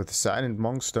 So the silent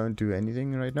monks don't do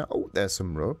anything right now. Oh, there's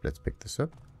some rope. Let's pick this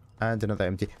up. And another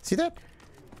empty. See that?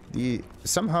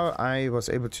 Somehow I was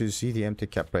able to see the empty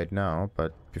cup right now,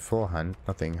 but beforehand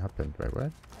nothing happened. Wait,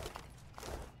 what?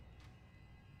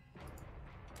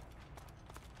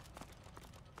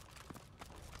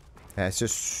 Yeah, it's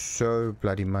just so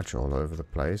bloody much all over the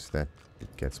place that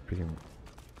it gets pretty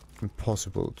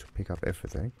impossible to pick up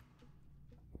everything.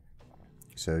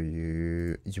 So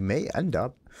you may end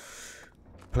up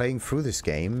playing through this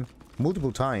game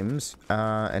multiple times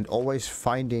and always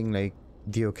finding like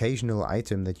the occasional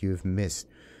item that you've missed,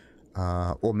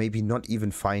 or maybe not even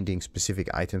finding specific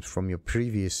items from your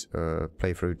previous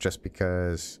playthrough just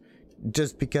because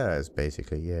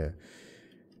basically, yeah,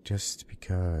 just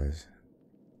because.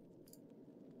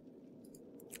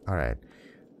 All right,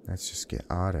 let's just get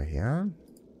out of here.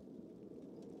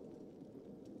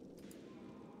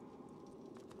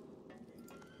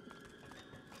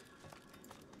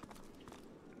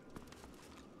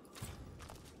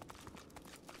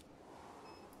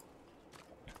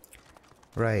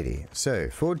 Righty, so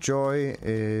Fort Joy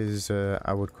is,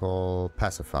 I would call,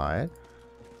 pacified.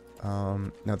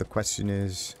 Now the question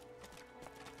is,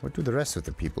 what do the rest of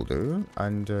the people do?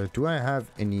 And do I have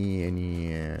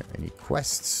any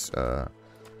quests that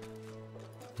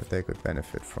they could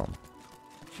benefit from?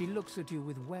 She looks at you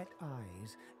with wet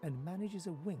eyes and manages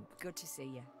a wink. Good to see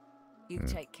you. You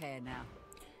take care now.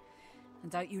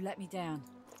 And don't you let me down.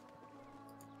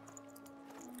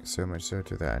 So much so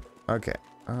to that. Okay.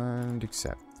 And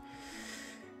accept.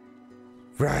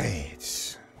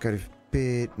 Right. Got a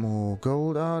bit more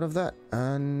gold out of that.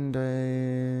 And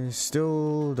I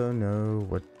still don't know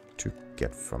what to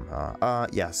get from her.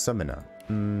 Yeah, summoner.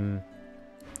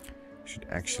 Should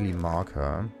actually mark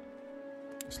her.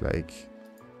 It's like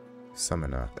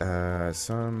summoner.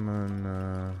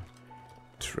 Summoner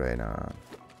trainer.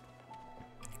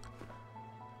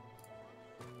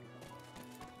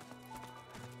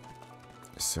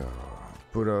 So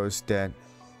Buro's dead,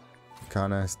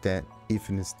 Kana's dead,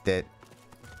 Ethan is dead,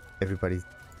 everybody's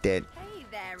dead. Hey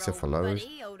there, except for old Lois.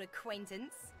 buddy, old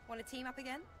acquaintance. Want to team up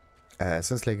again?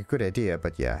 Sounds like a good idea,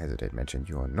 but yeah, hesitate mentioned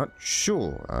you are not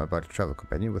sure about a travel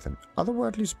companion with an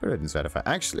otherworldly spirit inside of her.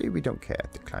 Actually, we don't care.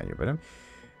 Decline your venom.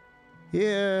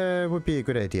 Yeah, it would be a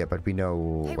good idea, but we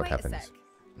know Hey, what wait happens. a sec.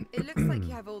 It looks like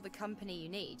you have all the company you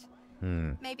need.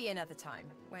 Maybe another time,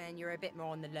 when you're a bit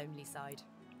more on the lonely side.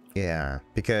 Yeah,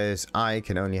 because I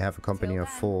can only have a company of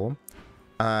 4.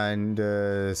 And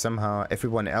somehow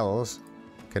everyone else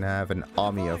can have an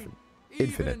army of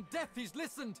infinite. Even death is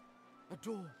listened. A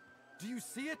door. Do you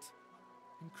see it?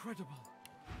 Incredible.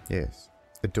 Yes,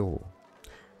 a door.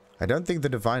 I don't think the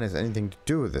divine has anything to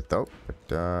do with it though,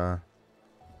 but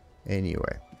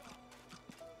anyway.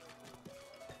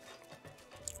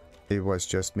 It was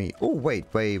just me. Oh wait.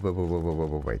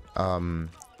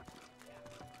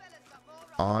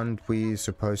 Aren't we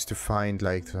supposed to find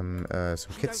like some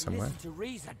kids somewhere? Listen to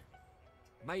reason.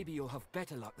 Maybe you'll have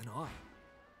better luck than I.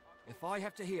 If I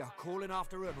have to hear calling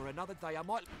after Uma another day, I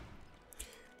might.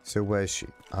 So where is she?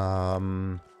 Is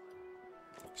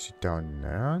she down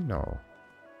there? No.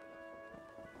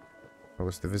 What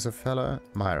was the wizard fella?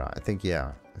 Myra. I think,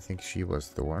 yeah. I think she was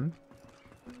the one.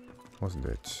 Wasn't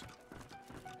it?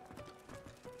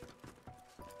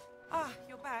 Ah,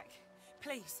 you're back.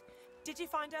 Please, did you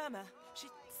find Irma? She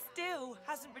still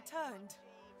hasn't returned.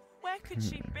 Where could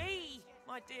she be,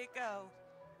 my dear girl?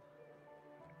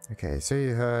 Okay, so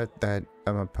you heard that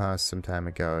Irma passed some time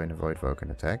ago in a Void Woken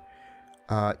attack.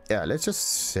 Yeah, let's just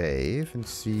save and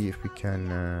see if we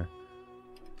can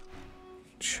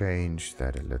change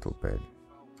that a little bit.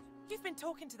 You've been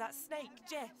talking to that snake,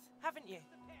 Jeff, haven't you?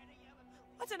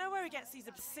 I don't know where he gets these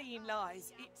obscene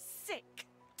lies. It's sick.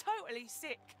 Totally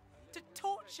sick. To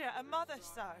torture a mother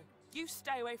so. You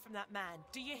stay away from that man.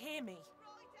 Do you hear me?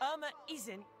 Irma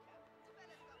isn't.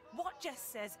 What Jess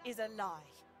says is a lie.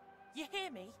 You hear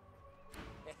me?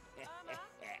 Irma?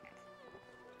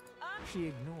 She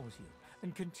ignores you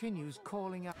and continues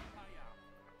calling out.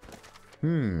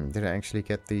 Did I actually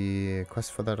get the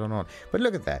quest for that or not? But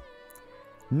look at that.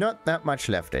 Not that much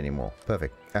left anymore.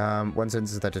 Perfect. One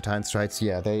sentence that the Time Strides,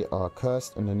 yeah, they are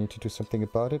cursed and I need to do something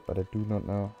about it, but I do not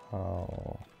know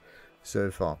how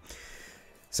so far.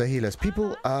 So healers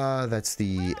people, that's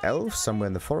the elves somewhere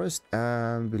in the forest. We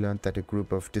learned that a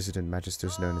group of dissident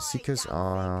magisters known as seekers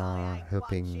are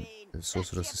helping the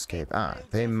sorcerers escape.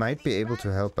 They might be able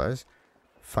to help us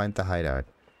find the hideout.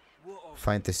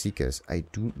 Find the seekers. I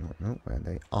do not know where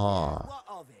they are.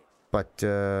 But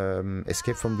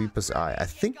escape from Reaper's Eye. I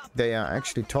think they are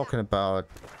actually talking about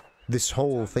this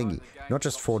whole thingy. Not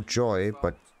just for joy,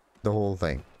 but the whole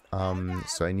thing.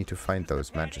 So I need to find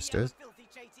those magisters.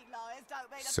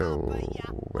 So,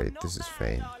 wait, this is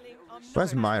Fane.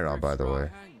 Where's Myra, by the way?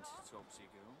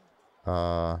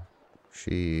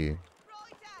 She...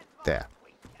 There.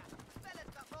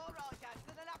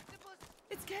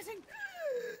 It's getting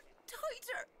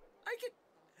tighter. I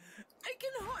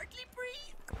can hardly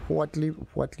breathe.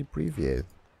 Whatly breathe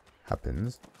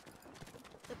happens.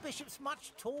 The bishop's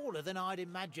much taller than I'd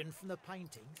imagined from the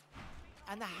paintings,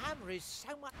 and the hammer is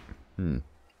so much.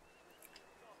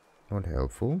 Not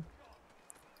helpful.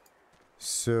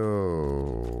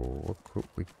 So, what could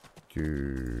we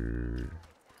do?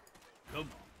 Come on,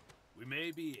 we may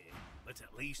be in, but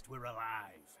at least we're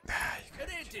alive. When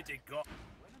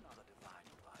another divine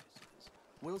rises,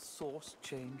 will source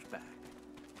change back?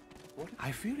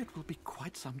 I fear it will be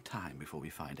quite some time before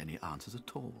we find any answers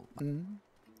at all.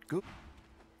 Good.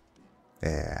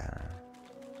 Yeah.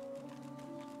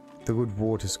 The good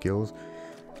water skills.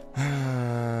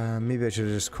 Maybe I should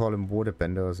just call him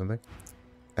Waterbender or something.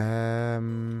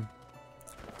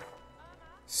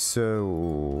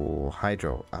 So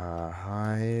Hydro.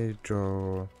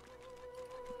 Hydro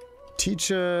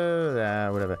teacher,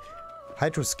 whatever.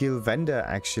 Hydro skill vendor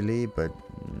actually, but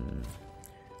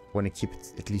want to keep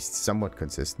it at least somewhat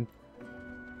consistent.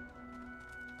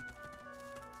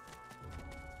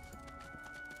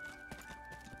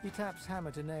 He taps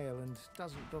hammer to nail and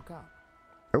doesn't look up.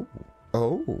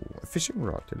 Oh, a fishing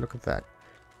rod. Look at that.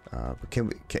 But can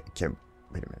we wait a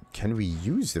minute? Can we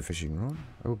use the fishing rod?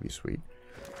 That would be sweet.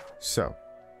 So,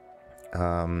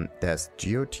 there's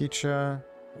Geo Teacher.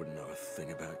 Wouldn't know a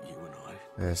thing about you and I.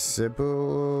 There's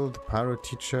Sybil, the Pyro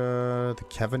Teacher, the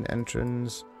cavern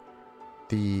entrance,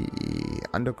 the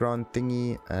underground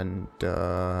thingy, and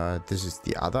this is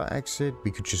the other exit.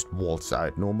 We could just waltz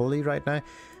out normally right now.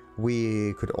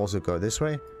 We could also go this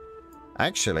way.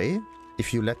 Actually,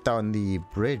 if you let down the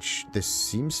bridge, this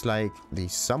seems like the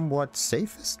somewhat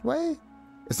safest way.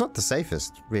 It's not the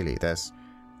safest, really. There's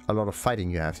a lot of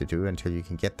fighting you have to do until you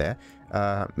can get there.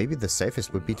 Maybe the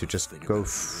safest would be to just go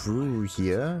through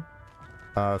here,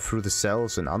 through the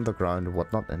cells and underground and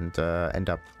whatnot, and end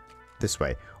up this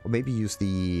way. Or maybe use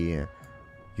the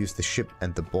ship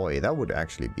and the boy. That would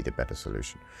actually be the better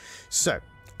solution. So,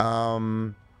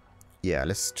 yeah,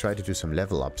 let's try to do some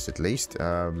level ups at least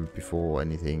before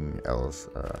anything else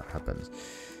happens.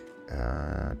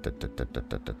 To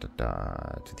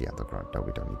the underground. No,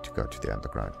 we don't need to go to the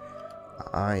underground.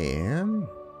 I am...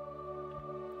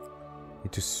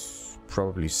 Need to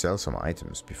probably sell some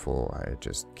items before I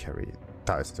just carry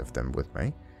thousands of them with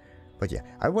me. But yeah,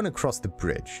 I want to cross the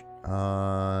bridge.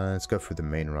 Let's go through the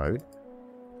main road.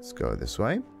 Let's go this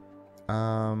way.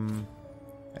 And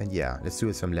yeah, let's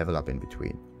do some level up in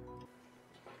between.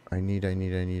 I need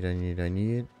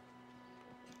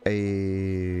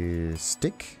a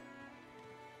stick.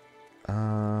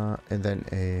 And then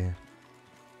a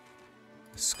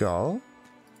skull.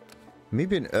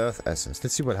 Maybe an earth essence.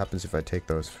 Let's see what happens if I take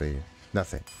those 3.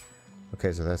 Nothing.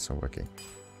 Okay, so that's not working.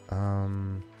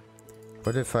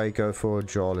 What if I go for a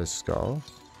jawless skull?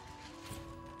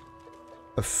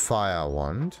 A fire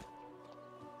wand.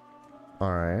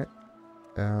 Alright.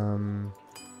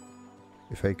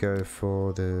 If I go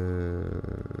for the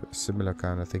similar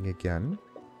kind of thing again.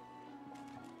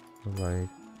 Like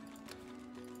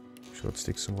short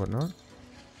sticks and whatnot.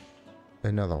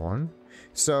 Another one.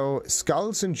 So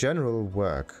skulls in general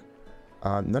work.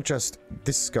 Not just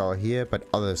this skull here, but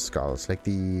other skulls. Like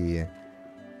the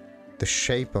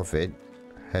shape of it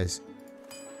has...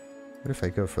 What if I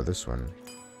go for this one?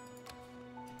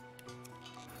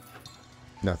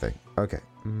 Nothing. Okay.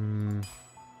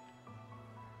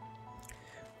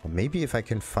 Or maybe if I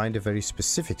can find a very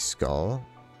specific skull,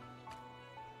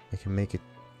 I can make it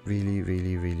really,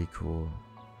 really, really cool.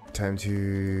 Time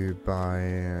to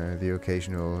buy the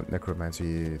occasional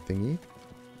necromancy thingy.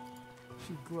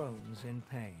 She groans in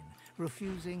pain,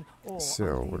 refusing or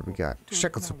so, what do we got?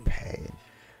 Shackles of pain.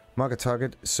 Mark a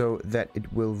target so that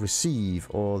it will receive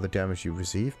all the damage you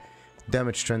receive.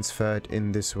 Damage transferred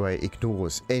in this way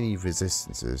ignores any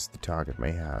resistances the target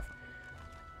may have.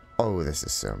 Oh, this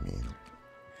is so mean.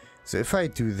 So if I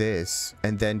do this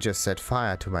and then just set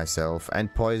fire to myself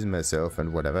and poison myself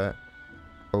and whatever.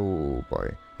 Oh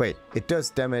boy. Wait, it does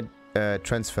damage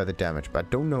transfer the damage, but I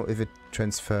don't know if it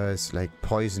transfers like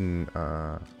poison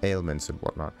ailments and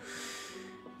whatnot.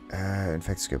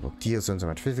 Infect skillbook. Deals so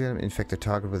much physical. Infect a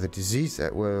target with a disease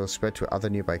that will spread to other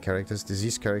nearby characters.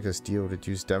 Diseased characters deal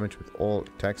reduced damage with all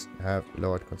attacks have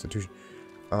lowered constitution.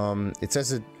 It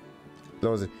says it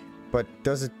lowers it, but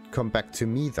does it come back to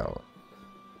me though?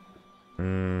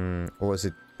 Or is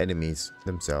it enemies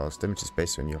themselves? Damage is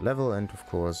based on your level and of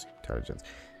course intelligence.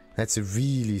 That's a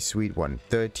really sweet one.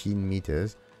 13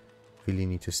 meters. Really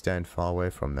need to stand far away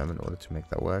from them in order to make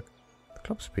that work. The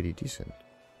club's pretty decent.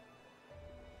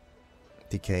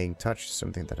 Decaying touch,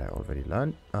 something that I already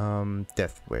learned.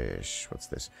 Death wish. What's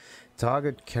this?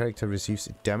 Target character receives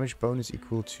a damage bonus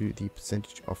equal to the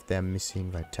percentage of their missing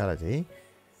vitality.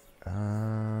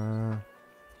 Damage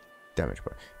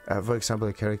bonus. For example,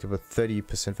 a character with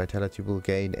 30% vitality will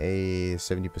gain a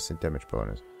 70% damage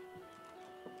bonus.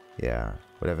 Yeah,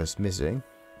 whatever's missing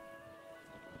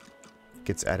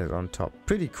gets added on top.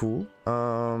 Pretty cool.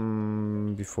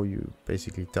 Before you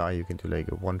basically die, you can do like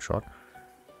a one-shot.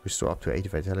 Restore up to 80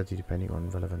 vitality depending on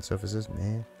relevant surfaces.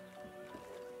 Meh.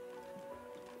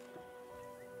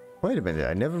 Wait a minute,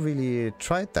 I never really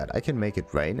tried that. I can make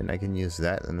it rain and I can use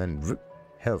that and then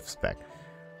health's back.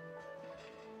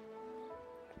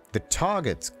 The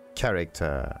target's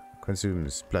character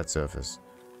consumes blood surface.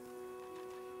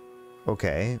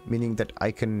 Okay, meaning that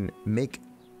I can make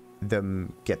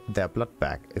them get their blood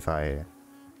back if I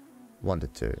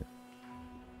wanted to.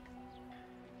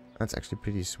 That's actually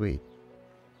pretty sweet.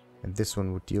 And this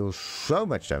one would deal so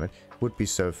much damage. Would be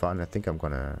so fun. I think I'm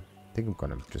gonna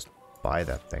just buy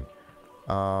that thing.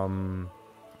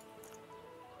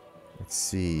 Let's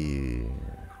see.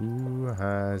 Who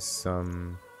has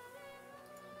some...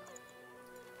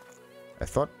 I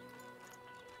thought...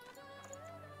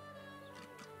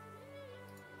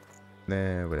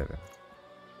 Nah, whatever.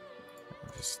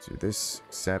 Just do this,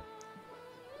 except...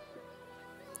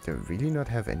 Do I really not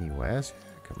have any wares?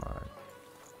 Come on.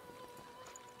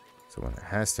 Someone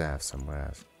has to have some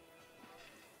wares.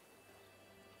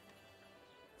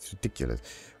 It's ridiculous.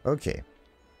 Okay.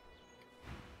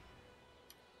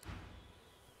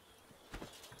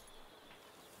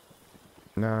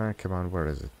 Nah, come on, where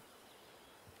is it?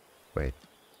 Wait.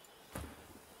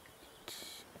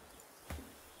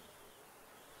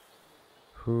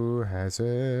 Who has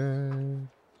it?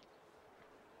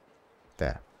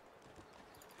 There.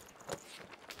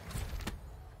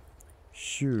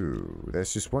 Shoo.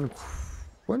 There's just one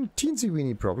teensy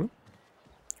weeny problem.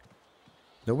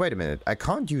 No, wait a minute. I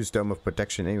can't use Dome of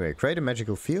Protection anyway. Create a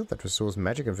magical field that restores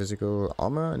magic and physical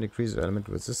armor and increases element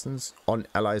resistance on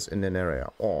allies in an area.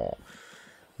 Oh.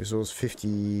 Restores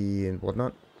 50 and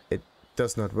whatnot. It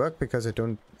does not work because I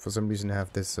don't, for some reason,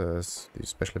 have this these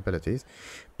special abilities.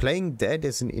 Playing dead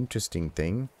is an interesting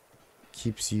thing.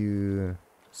 Keeps you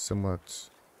somewhat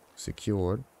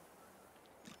secured.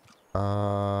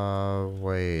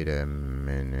 Wait a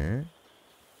minute.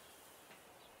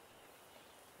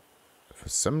 For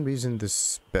some reason the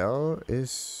spell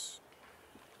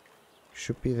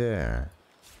should be there.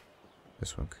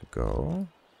 This one could go.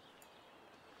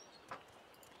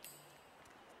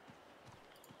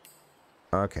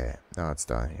 Okay, now it's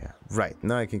down here. Right,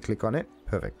 now I can click on it.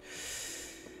 Perfect.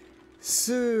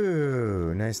 So,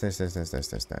 nice.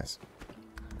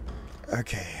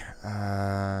 Okay,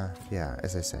 yeah,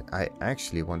 as I said, I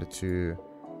actually wanted to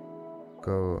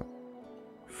go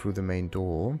through the main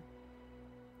door.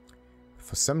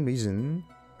 For some reason,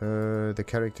 the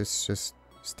characters just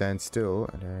stand still,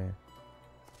 and I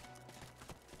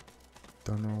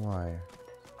don't know why.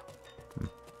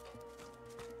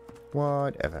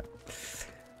 Whatever.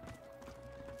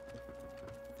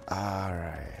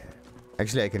 Alright.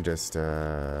 Actually, I can just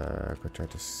go try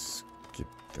to skip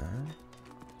that.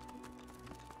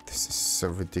 This is so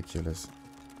ridiculous.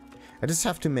 I just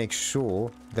have to make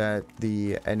sure that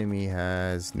the enemy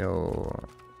has no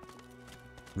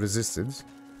resistance.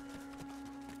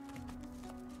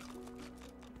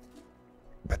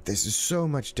 But this is so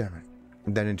much damage.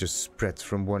 Then it just spreads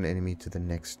from one enemy to the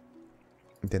next.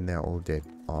 Then they're all dead.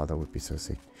 Oh, that would be so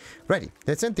sick. Righty,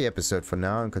 let's end the episode for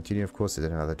now and continue, of course, at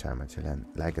another time. Until then,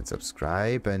 like and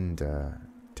subscribe, and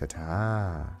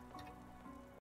ta-ta.